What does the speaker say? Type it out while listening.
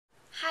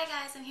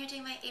guys, I'm here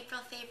doing my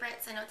April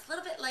favorites. I know it's a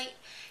little bit late,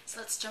 so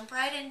let's jump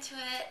right into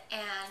it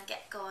and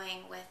get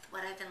going with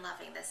what I've been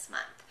loving this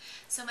month.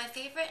 So my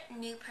favorite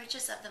new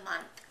purchase of the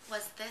month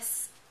was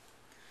this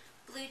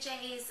Blue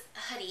Jays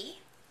hoodie.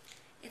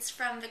 It's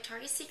from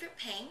Victoria's Secret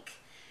Pink,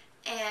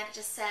 and it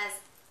just says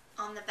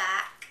on the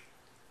back,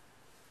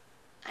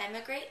 "I'm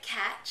a great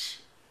catch,"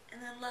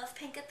 and then love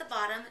pink at the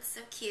bottom. It's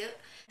so cute.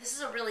 This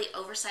is a really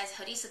oversized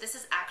hoodie, so this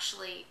is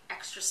actually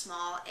extra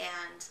small,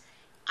 and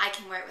I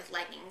can wear it with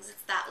leggings.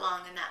 It's that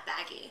long and that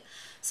baggy.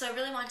 So I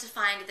really wanted to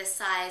find this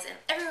size, and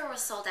everywhere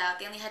was sold out.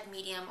 They only had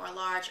medium or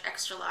large,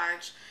 extra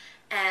large.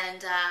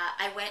 And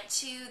I went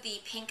to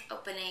the pink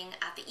opening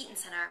at the Eaton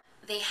Center.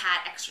 They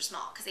had extra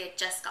small because they had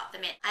just got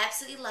them in. I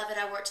absolutely love it.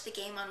 I wore it to the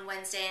game on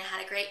Wednesday and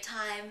had a great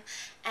time.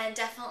 And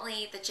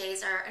definitely the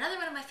Jays are another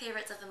one of my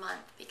favorites of the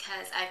month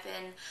because I've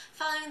been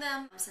following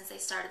them since they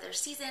started their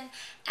season,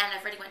 and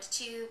I've already went to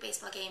 2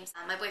 baseball games.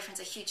 My boyfriend's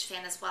a huge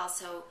fan as well,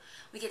 so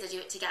we get to do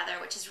it together,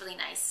 which is really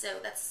nice. So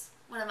that's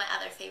one of my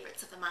other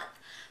favorites of the month.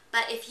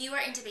 But if you are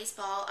into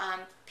baseball,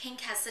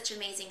 Pink has such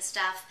amazing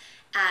stuff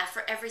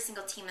for every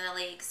single team in the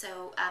league.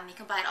 So you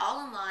can buy it all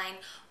online,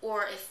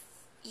 or if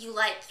you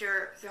like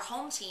your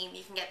home team,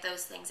 you can get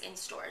those things in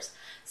stores.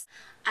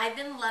 I've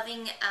been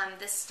loving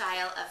this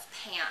style of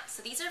pants.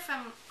 So these are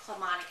from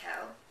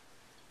Monaco,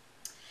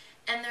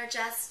 and they're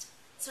just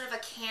sort of a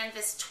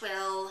canvas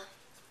twill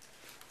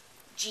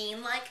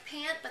jean-like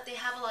pant, but they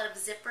have a lot of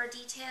zipper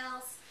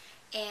details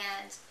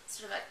and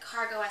sort of like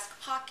cargo-esque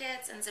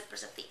pockets and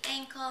zippers at the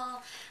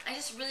ankle. I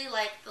just really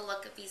like the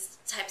look of these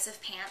types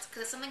of pants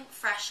because it's something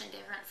fresh and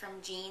different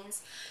from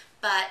jeans,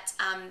 but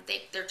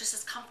they're just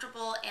as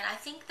comfortable, and I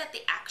think that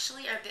they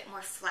actually are a bit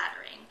more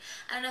flattering.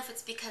 I don't know if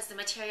it's because the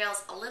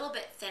material's a little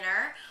bit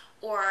thinner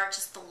or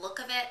just the look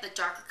of it, the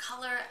darker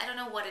color. I don't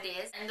know what it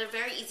is, and they're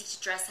very easy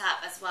to dress up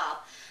as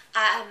well.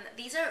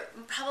 These are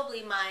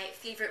probably my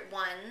favorite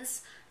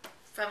ones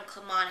from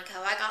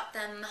Monaco. I got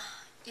them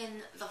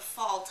in the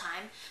fall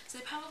time, so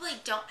they probably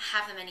don't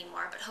have them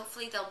anymore, but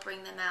hopefully they'll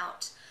bring them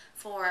out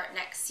for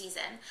next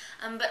season.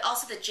 But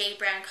also the J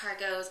brand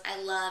cargos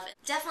I love.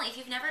 Definitely, if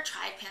you've never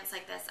tried pants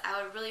like this,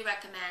 I would really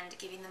recommend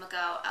giving them a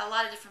go. A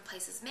lot of different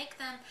places make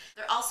them.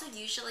 They're also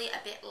usually a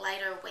bit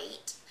lighter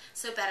weight,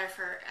 so better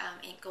for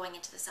going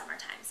into the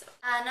summertime. So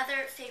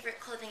another favorite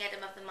clothing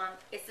item of the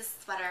month is this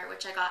sweater,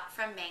 which I got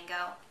from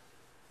Mango.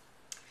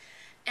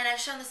 And I've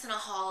shown this in a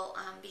haul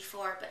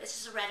before, but it's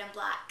just a red and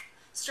black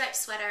striped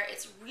sweater.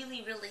 It's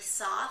really, really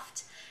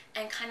soft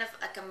and kind of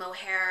like a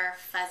mohair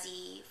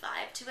fuzzy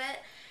vibe to it.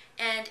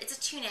 And it's a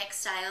tunic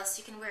style, so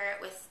you can wear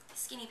it with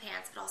skinny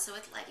pants, but also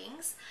with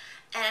leggings.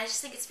 And I just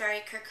think it's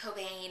very Kurt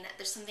Cobain.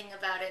 There's something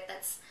about it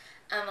that's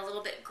a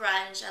little bit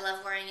grunge. I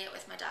love wearing it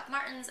with my Doc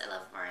Martens. I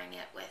love wearing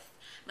it with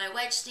my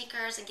wedge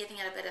sneakers and giving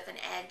it a bit of an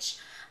edge.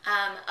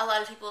 A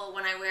lot of people,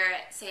 when I wear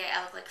it, say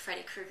I look like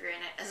Freddy Krueger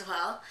in it as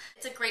well.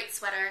 It's a great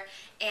sweater,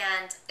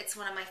 and it's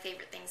one of my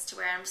favorite things to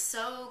wear. I'm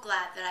so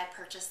glad that I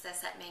purchased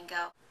this at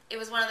Mango. It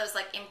was one of those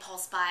like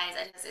impulse buys.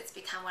 It's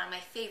become one of my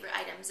favorite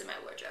items in my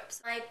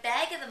wardrobes. My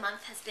bag of the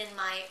month has been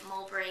my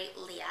mulberry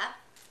Leah.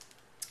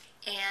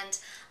 And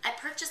I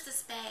purchased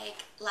this bag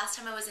last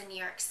time I was in New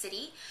York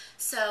City,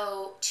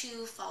 so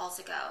 2 falls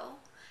ago.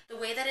 The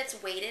way that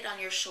it's weighted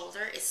on your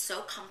shoulder is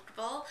so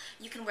comfortable.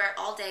 You can wear it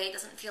all day. It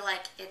doesn't feel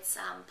like it's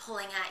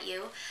pulling at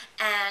you,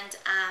 and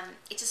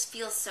it just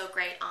feels so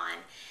great on.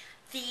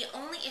 The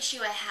only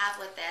issue I have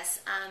with this,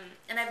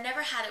 and I've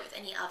never had it with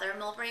any other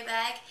mulberry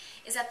bag,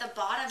 is that the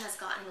bottom has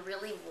gotten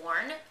really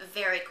worn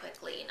very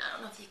quickly. And I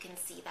don't know if you can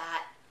see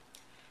that,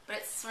 but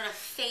it's sort of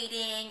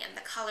fading, and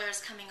the color is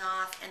coming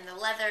off, and the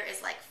leather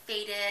is like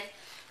faded.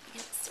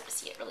 You can sort of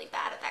see it really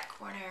bad at that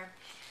corner.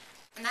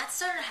 And that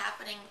started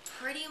happening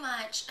pretty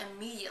much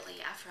immediately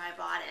after I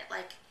bought it,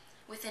 like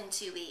within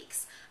 2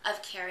 weeks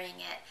of carrying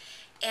it.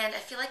 And I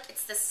feel like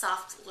it's this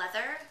soft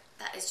leather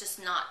that is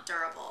just not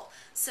durable.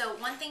 So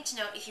one thing to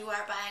note, if you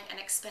are buying an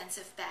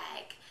expensive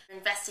bag,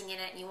 investing in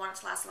it, and you want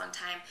it to last a long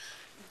time,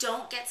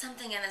 don't get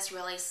something in this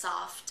really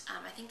soft,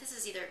 I think this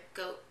is either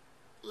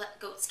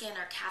goat skin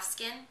or calf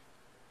skin,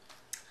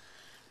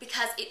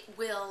 because it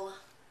will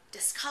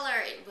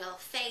discolor, it will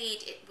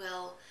fade, it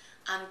will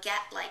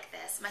get like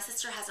this. My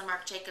sister has a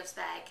Marc Jacobs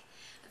bag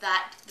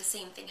that the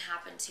same thing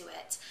happened to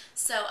it.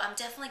 So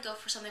definitely go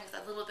for something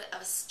with a little bit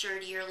of a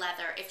sturdier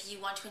leather if you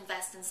want to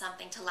invest in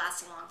something to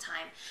last a long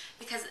time,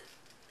 because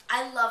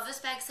I love this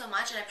bag so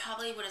much, and I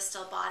probably would have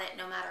still bought it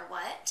no matter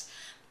what,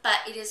 but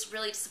it is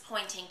really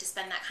disappointing to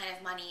spend that kind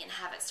of money and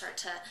have it start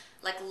to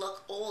like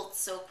look old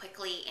so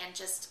quickly and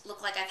just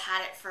look like I've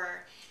had it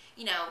for,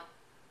 you know,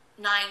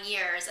 9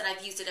 years and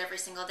I've used it every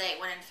single day,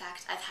 when in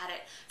fact I've had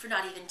it for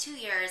not even 2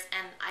 years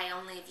and I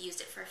only have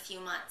used it for a few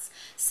months.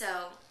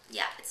 So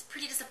yeah, it's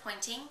pretty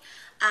disappointing.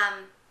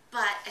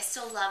 but I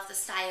still love the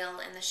style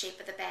and the shape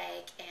of the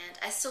bag, and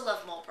I still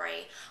love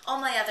mulberry. All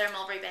my other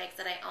mulberry bags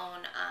that I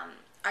own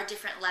are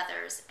different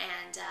leathers,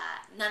 and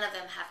none of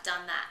them have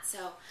done that.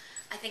 So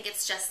I think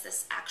it's just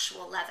this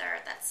actual leather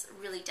that's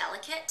really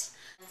delicate.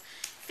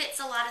 Fits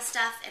a lot of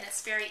stuff, and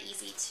it's very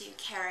easy to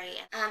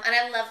carry. And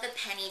I love the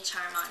penny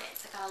charm on it.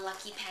 It's like a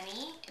lucky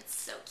penny. It's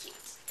so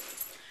cute.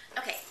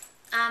 Okay.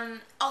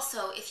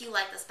 Also, if you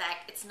like this bag,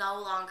 it's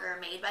no longer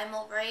made by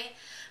Mulberry,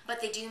 but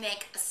they do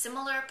make a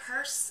similar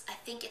purse. I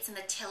think it's in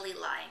the Tilly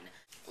line.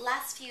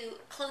 Last few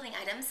clothing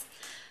items.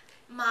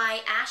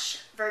 My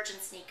Ash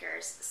Virgin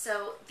sneakers.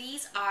 So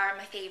these are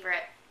my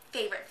favorite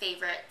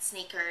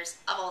sneakers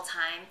of all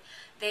time.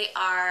 They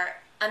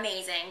are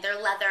amazing. They're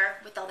leather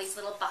with all these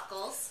little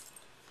buckles.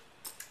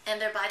 And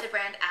they're by the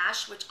brand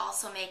Ash, which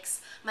also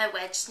makes my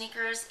wedge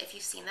sneakers, if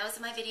you've seen those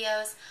in my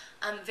videos.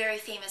 Very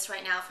famous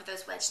right now for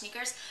those wedge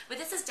sneakers. But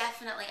this is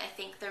definitely, I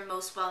think, their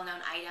most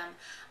well-known item.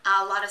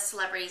 A lot of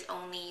celebrities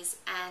own these,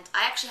 and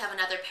I actually have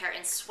another pair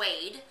in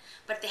suede,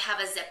 but they have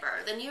a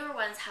zipper. The newer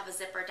ones have a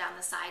zipper down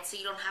the side, so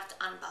you don't have to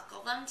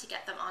unbuckle them to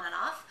get them on and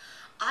off.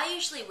 I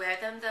usually wear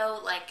them though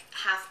like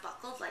half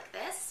buckled like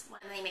this,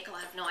 and they make a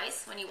lot of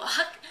noise when you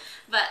walk,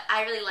 but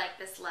I really like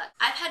this look.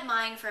 I've had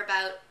mine for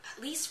about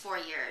at least 4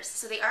 years,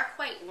 so they are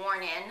quite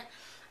worn in,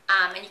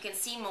 and you can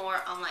see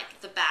more on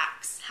like the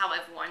backs how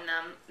I've worn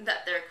them,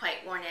 that they're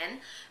quite worn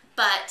in.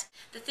 But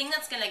the thing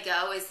that's going to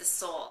go is the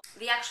sole.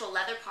 The actual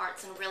leather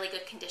part's in really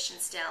good condition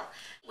still.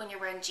 When you're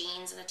wearing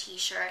jeans and a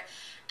t-shirt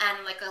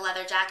and like a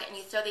leather jacket and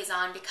you throw these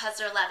on, because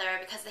they're leather,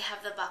 because they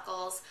have the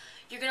buckles,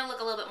 you're going to look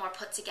a little bit more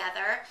put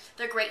together.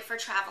 They're great for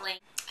traveling.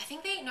 I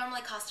think they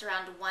normally cost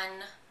around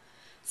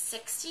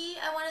 $160,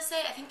 I want to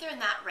say. I think they're in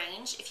that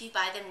range if you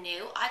buy them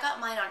new. I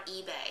got mine on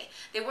eBay.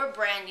 They were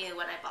brand new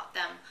when I bought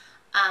them,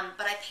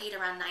 but I paid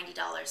around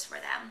 $90 for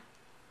them.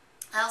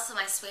 Also,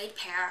 my suede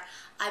pair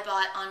I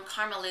bought on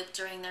Karmaloop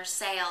during their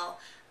sale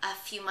a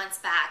few months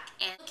back,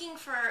 and looking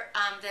for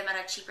them at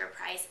a cheaper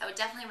price, I would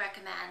definitely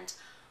recommend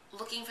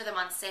looking for them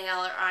on sale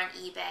or on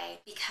eBay,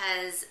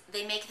 because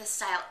they make this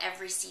style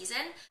every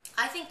season.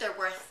 I think they're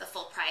worth the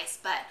full price,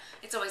 but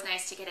it's always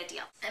nice to get a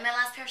deal. And my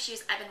last pair of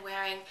shoes I've been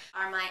wearing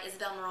are my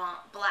Isabel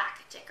Marant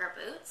black dicker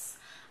boots.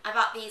 I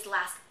bought these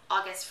last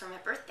August for my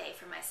birthday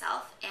for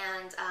myself,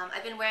 and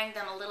I've been wearing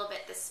them a little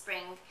bit this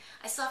spring.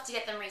 I still have to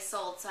get them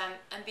resold, so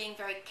I'm being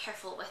very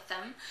careful with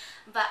them,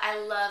 but I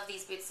love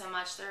these boots so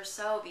much. They're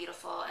so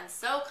beautiful and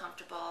so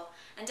comfortable,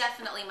 and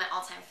definitely my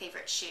all-time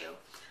favorite shoe.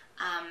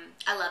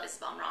 I love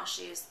Isabel Marant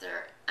shoes.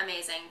 They're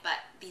amazing, but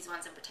these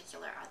ones in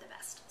particular are the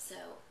best. So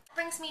that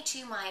brings me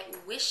to my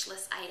wish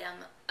list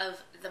item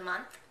of the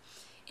month.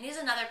 It is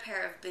another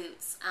pair of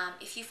boots.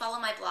 If you follow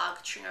my blog,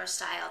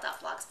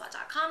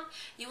 truenorthstyle.blogspot.com,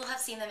 you will have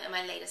seen them in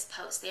my latest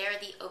post. They are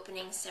the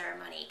opening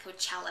ceremony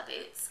Coachella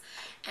boots,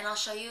 and I'll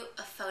show you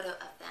a photo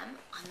of them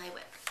on my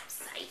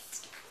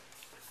website.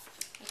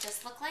 They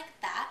just look like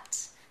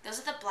that. Those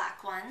are the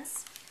black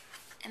ones.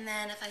 And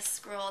then if I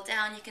scroll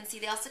down, you can see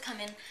they also come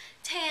in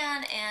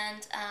tan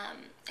and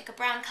like a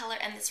brown color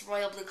and this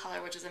royal blue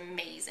color, which is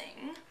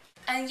amazing.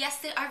 And yes,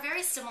 they are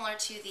very similar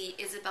to the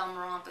Isabel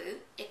Marant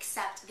boot,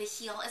 except the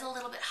heel is a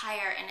little bit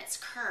higher and it's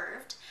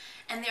curved,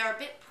 and they are a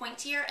bit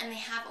pointier, and they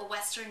have a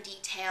western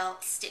detail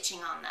stitching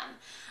on them,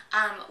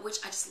 which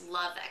I just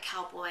love that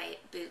cowboy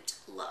boot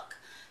look.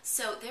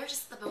 So they're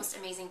just the most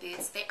amazing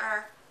boots. They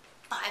are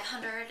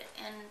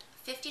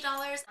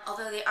 $550,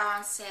 although they are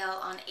on sale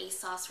on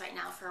ASOS right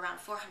now for around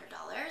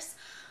 $400.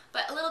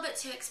 But a little bit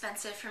too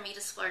expensive for me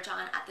to splurge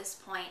on at this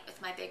point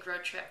with my big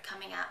road trip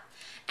coming up.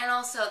 And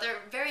also,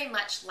 they're very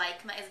much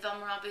like my Isabel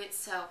Marant boots,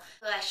 so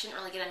I shouldn't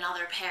really get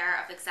another pair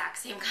of the exact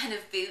same kind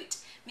of boot.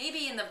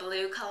 Maybe in the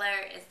blue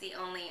color is the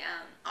only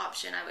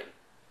option I would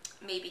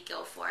maybe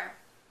go for.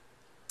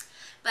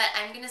 But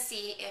I'm going to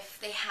see if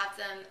they have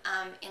them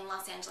in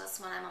Los Angeles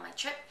when I'm on my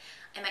trip.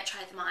 I might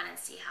try them on and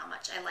see how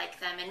much I like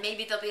them, and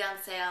maybe they'll be on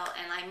sale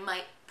and I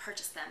might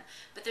purchase them.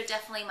 But they're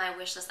definitely my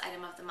wish list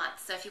item of the month.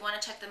 So if you want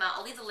to check them out,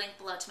 I'll leave the link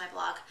below to my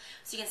blog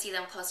so you can see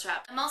them closer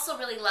up. I'm also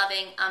really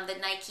loving the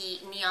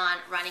Nike neon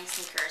running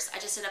sneakers. I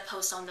just did a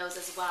post on those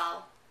as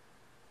well.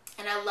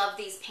 And I love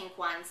these pink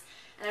ones,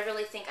 and I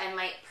really think I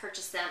might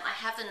purchase them. I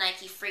have the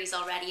Nike Freeze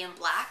already in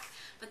black,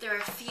 but they're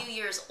a few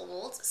years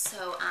old,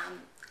 so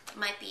it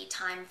might be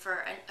time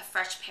for a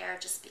fresh pair,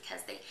 just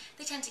because they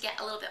tend to get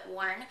a little bit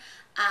worn,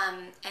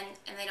 and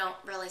they don't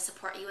really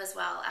support you as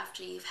well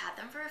after you've had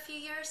them for a few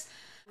years.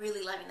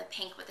 Really loving the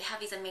pink, but they have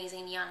these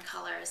amazing neon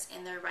colors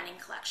in their running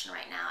collection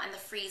right now, and the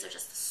Freeze are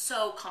just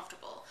so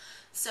comfortable.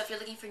 So if you're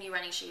looking for new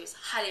running shoes,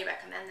 highly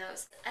recommend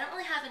those. I don't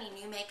really have any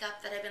new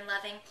makeup that I've been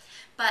loving,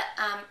 but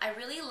I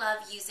really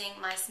love using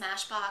my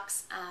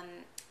Smashbox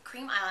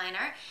cream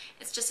eyeliner.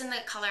 It's just in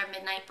the color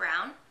Midnight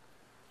Brown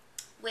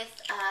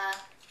with a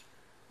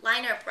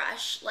liner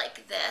brush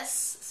like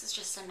this. This is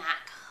just a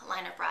MAC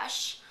liner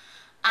brush.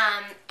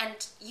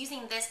 And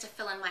using this to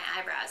fill in my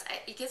eyebrows,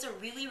 it gives a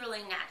really,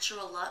 really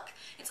natural look.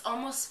 It's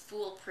almost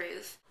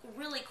foolproof,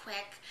 really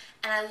quick,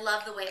 and I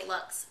love the way it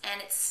looks,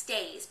 and it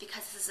stays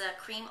because this is a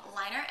cream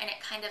liner, and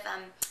it kind of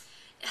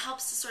It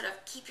helps to sort of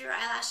keep your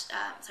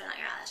sorry, not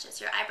your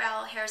eyelashes, your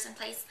eyebrow hairs in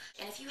place.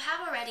 And if you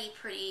have already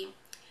pretty,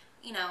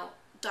 you know,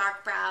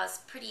 dark brows,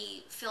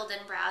 pretty filled in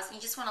brows, and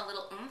you just want a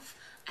little oomph,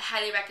 I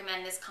highly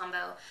recommend this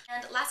combo.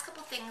 And last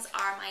couple things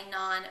are my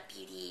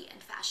non-beauty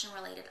and fashion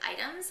related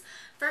items.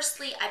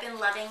 Firstly, I've been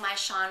loving my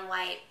Shawn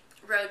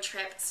road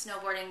trip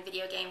snowboarding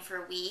video game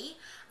for Wii.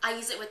 I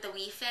use it with the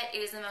Wii Fit. It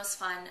is the most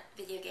fun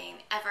video game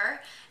ever.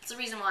 It's the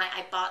reason why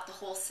I bought the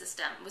whole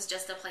system, was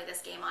just to play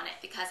this game on it,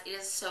 because it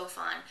is so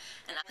fun.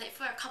 And I played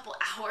for a couple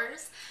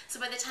hours, so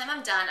by the time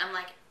I'm done, I'm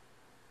like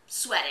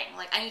sweating.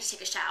 Like, I need to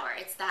take a shower.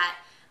 It's that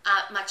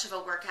much of a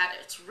workout.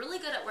 It's really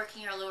good at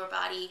working your lower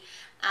body,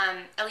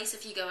 at least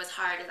if you go as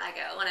hard as I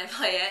go when I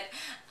play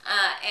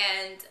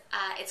it.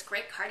 It's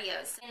great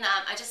cardio. And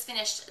I just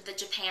finished the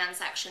Japan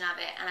section of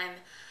it, and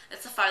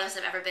it's the farthest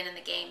I've ever been in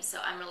the game, so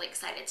I'm really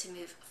excited to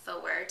move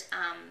forward.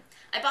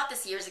 I bought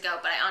this years ago,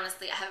 but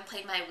I haven't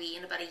played my Wii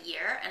in about a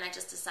year, and I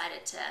just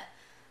decided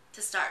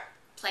to start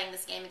playing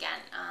this game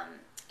again,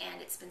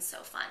 and it's been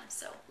so fun,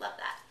 so love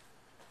that.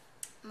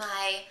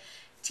 My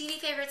TV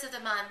favorites of the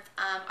month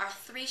are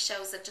 3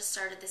 shows that just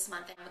started this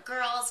month: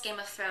 Girls, Game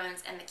of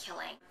Thrones, and The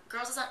Killing.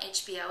 Girls is on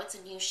HBO. It's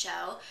a new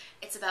show.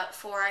 It's about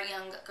 4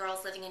 young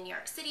girls living in New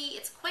York City.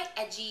 It's quite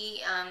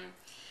edgy.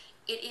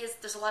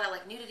 There's a lot of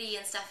like nudity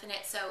and stuff in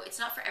it, so it's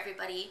not for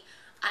everybody.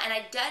 And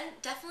I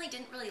definitely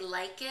didn't really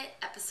like it,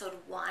 episode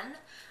 1.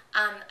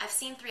 I've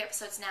seen 3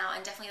 episodes now,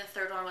 and definitely the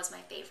 3rd one was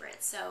my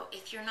favorite. So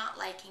if you're not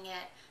liking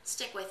it,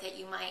 stick with it.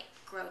 You might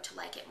grow to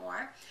like it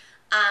more.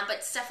 But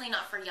it's definitely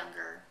not for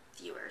younger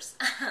viewers.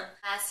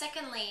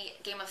 Secondly,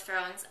 Game of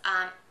Thrones.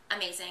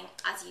 Amazing,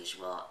 as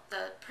usual.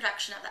 The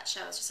production of that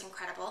show is just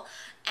incredible.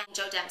 And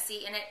Joe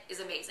Dempsey in it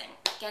is amazing.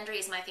 Gendry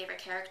is my favorite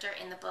character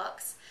in the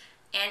books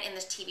and in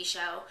this TV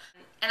show.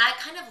 And I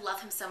kind of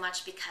love him so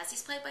much because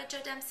he's played by Joe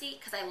Dempsey,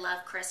 because I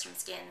love Chris from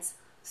Skins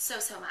so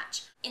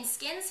much. In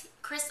Skins,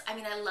 Chris, I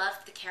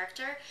loved the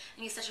character,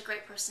 and he's such a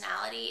great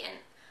personality, and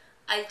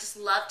I just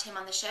loved him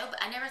on the show,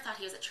 but I never thought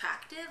he was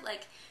attractive.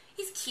 Like,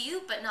 he's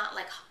cute, but not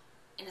like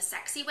in a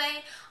sexy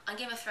way. On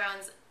Game of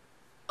Thrones,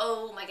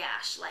 oh my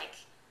gosh, like,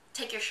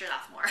 take your shirt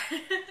off more.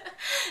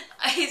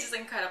 He's just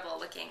incredible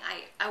looking.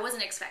 I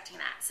wasn't expecting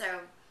that, so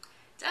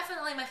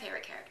definitely my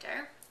favorite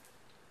character.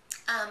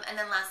 And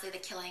then lastly, The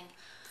Killing.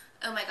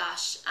 Oh my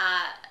gosh,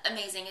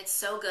 amazing. It's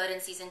so good in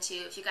season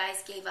 2. If you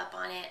guys gave up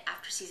on it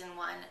after season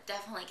 1,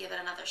 definitely give it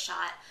another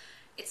shot.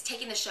 It's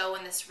taking the show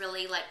in this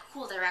really like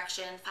cool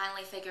direction,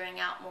 finally figuring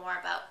out more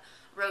about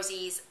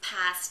Rosie's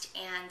past,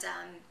 and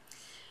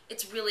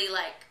it's really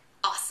like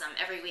awesome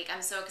every week.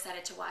 I'm so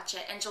excited to watch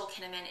it, and Joel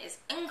Kinnaman is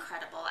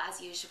incredible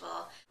as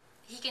usual.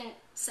 He can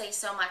say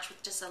so much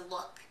with just a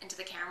look into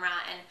the camera,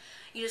 and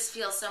you just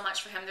feel so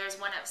much for him. There's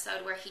one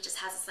episode where he just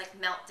has this like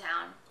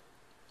meltdown,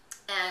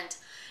 and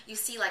you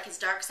see like his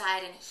dark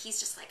side, and he's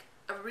just like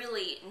a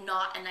really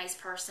not a nice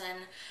person,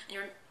 and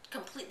you're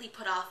completely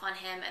put off on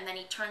him, and then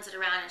he turns it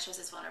around and shows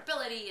his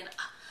vulnerability, and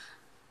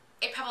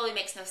it probably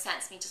makes no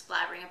sense me just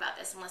blabbering about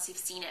this unless you've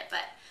seen it,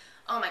 but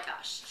oh my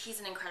gosh, he's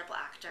an incredible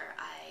actor.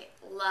 I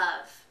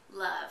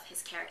love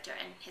his character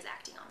and his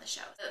acting on the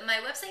show. My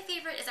website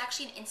favorite is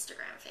actually an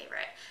Instagram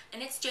favorite,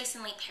 and it's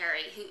Jason Lee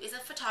Perry, who is a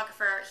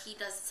photographer. He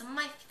does some of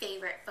my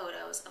favorite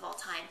photos of all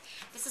time.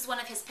 This is one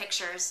of his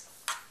pictures,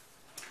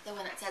 the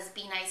one that says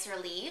 "Be Nice or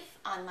Leave"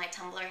 on my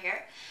Tumblr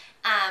here.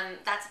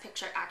 That's a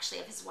picture actually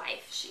of his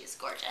wife. She is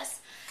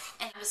gorgeous.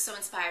 And I was so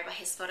inspired by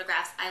his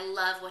photographs. I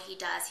love what he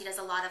does. He does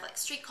a lot of like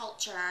street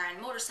culture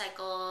and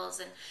motorcycles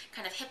and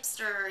kind of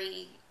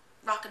hipstery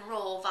rock and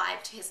roll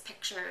vibe to his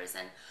pictures,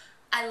 and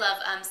I love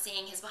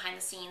seeing his behind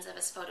the scenes of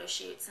his photo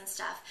shoots and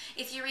stuff.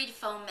 If you read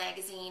Foam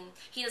magazine,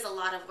 he does a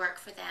lot of work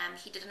for them.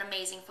 He did an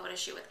amazing photo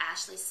shoot with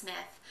Ashley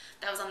Smith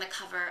that was on the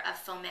cover of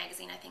Foam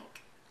magazine, I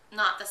think.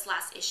 Not this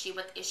last issue,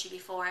 but the issue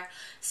before.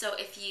 So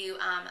if you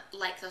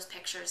like those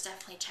pictures,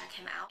 definitely check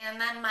him out.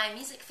 And then my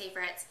music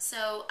favorites.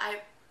 So I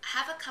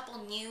have a couple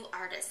new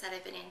artists that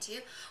I've been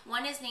into.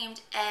 One is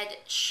named Ed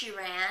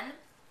Sheeran.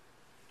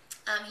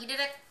 He did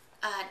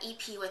an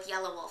EP with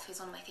Yelawolf, who's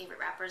one of my favorite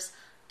rappers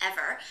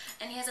ever,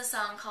 and he has a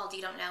song called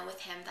 "You Don't Know"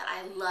 with him that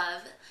I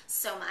love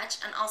so much.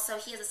 And also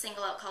he has a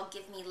single out called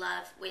 "Give Me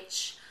Love,"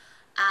 which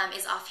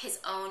is off his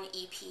own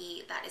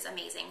EP that is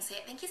amazing. So I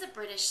think he's a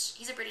British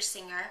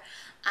singer,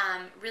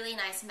 really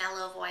nice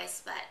mellow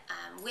voice, but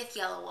with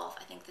Yelawolf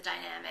I think the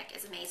dynamic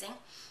is amazing.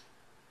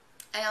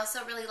 I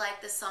also really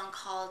like this song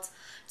called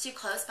 "Too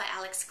Close" by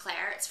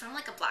Clare. It's from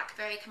like a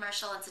BlackBerry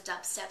commercial. It's a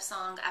dubstep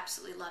song.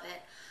 Absolutely love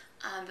it.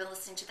 I've been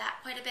listening to that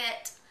quite a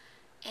bit.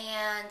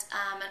 And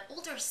an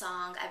older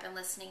song I've been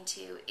listening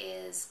to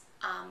is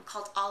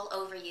called "All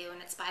Over You,"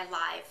 and it's by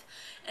Live.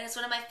 And it's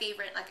one of my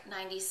favorite like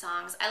 90s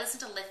songs. I listen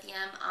to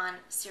Lithium on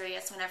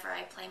Sirius whenever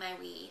I play my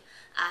Wii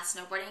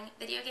snowboarding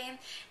video game,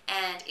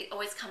 and it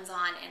always comes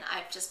on, and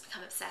I've just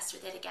become obsessed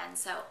with it again.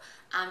 So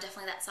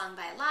definitely that song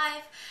by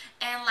Live.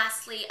 And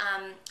lastly,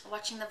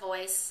 watching The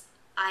Voice,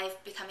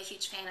 I've become a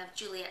huge fan of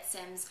Juliet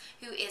Sims,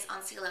 who is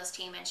on CeeLo's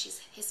team, and she's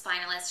his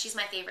finalist. She's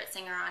my favorite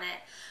singer on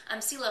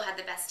it. CeeLo had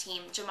the best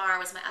team. Jamar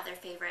was my other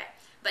favorite.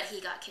 but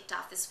he got kicked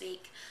off this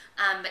week.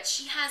 But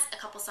she has a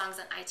couple songs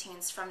on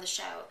iTunes from the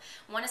show.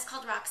 One is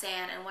called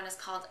Roxanne and one is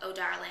called Oh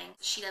Darling.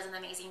 She does an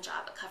amazing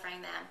job at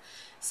covering them.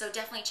 So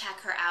definitely check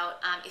her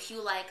out. If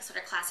you like sort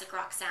of classic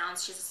rock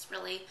sounds, she has this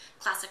really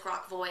classic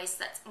rock voice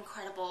that's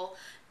incredible,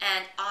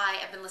 and I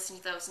have been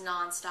listening to those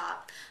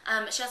non-stop.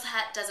 She also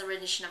does a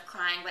rendition of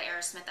Crying by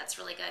Aerosmith that's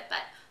really good,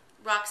 but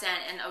Roxanne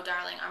and Oh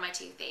Darling are my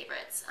two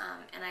favorites,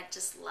 and I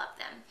just love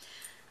them.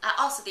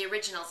 Also, the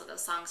originals of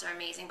those songs are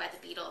amazing by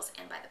the Beatles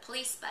and by the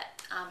Police, but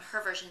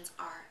her versions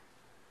are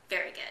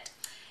very good.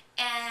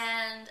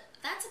 And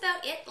that's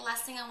about it. The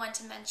last thing I wanted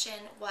to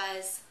mention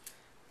was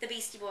the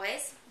Beastie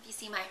Boys. If you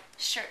see my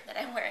shirt that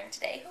I'm wearing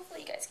today,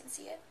 hopefully you guys can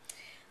see it.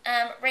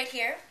 Right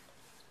here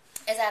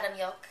is Adam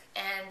Yolk,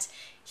 and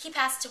he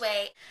passed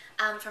away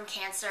from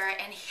cancer,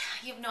 and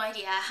you have no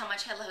idea how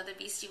much I love the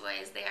Beastie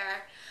Boys. They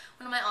are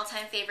one of my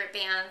all-time favorite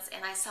bands,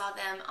 and I saw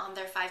them on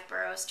their Five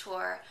Boroughs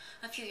tour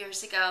a few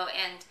years ago,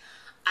 and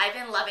I've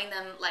been loving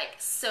them like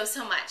so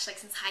much, like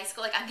since high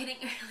school. Like, I'm getting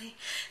really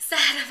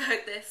sad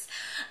about this.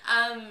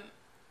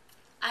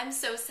 I'm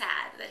so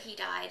sad that he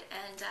died,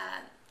 and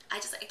I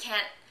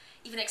can't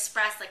even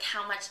express like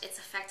how much it's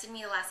affected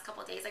me the last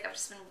couple of days. Like, I've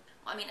just been,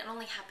 I mean, it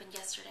only happened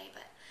yesterday,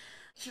 but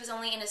he was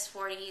only in his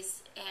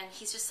 40s, and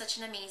he's just such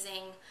an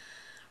amazing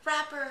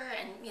rapper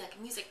and, you know, like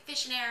a music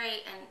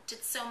visionary, and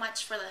did so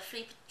much for the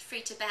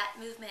free Tibet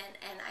movement.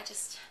 And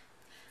just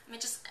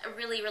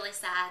really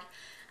sad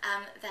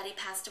that he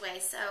passed away.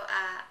 So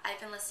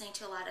I've been listening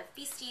to a lot of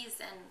Beasties,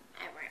 and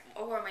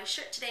I wore my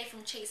shirt today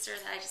from Chaser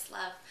that I just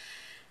love.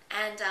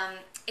 And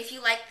if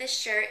you like this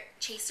shirt,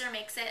 Chaser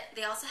makes it.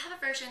 They also have a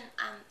version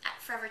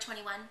at Forever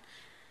 21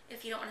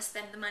 if you don't want to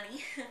spend the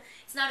money.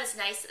 It's not as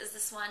nice as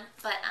this one,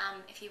 but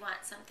if you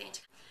want something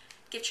to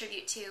give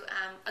tribute to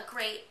a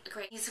great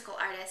musical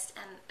artist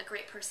and a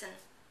great person.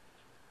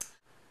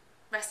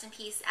 Rest in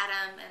peace,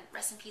 Adam, and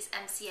rest in peace,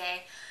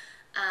 MCA.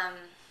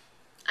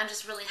 I'm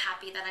just really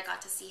happy that I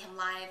got to see him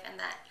live, and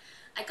that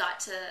I got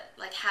to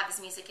like have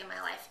his music in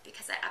my life,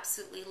 because I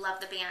absolutely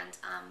love the band.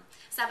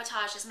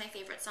 Sabotage is my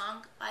favorite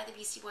song by the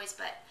Beastie Boys,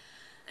 but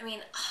I mean,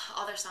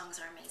 all their songs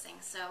are amazing.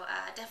 So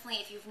definitely,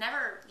 if you've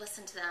never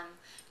listened to them,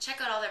 check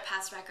out all their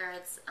past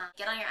records.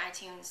 Get on your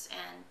iTunes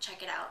and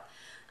check it out.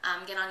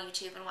 Get on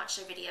YouTube and watch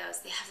their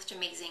videos. They have such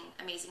amazing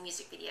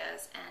music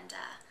videos, and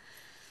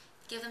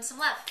give them some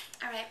love.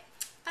 All right,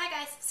 bye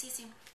guys. See you soon.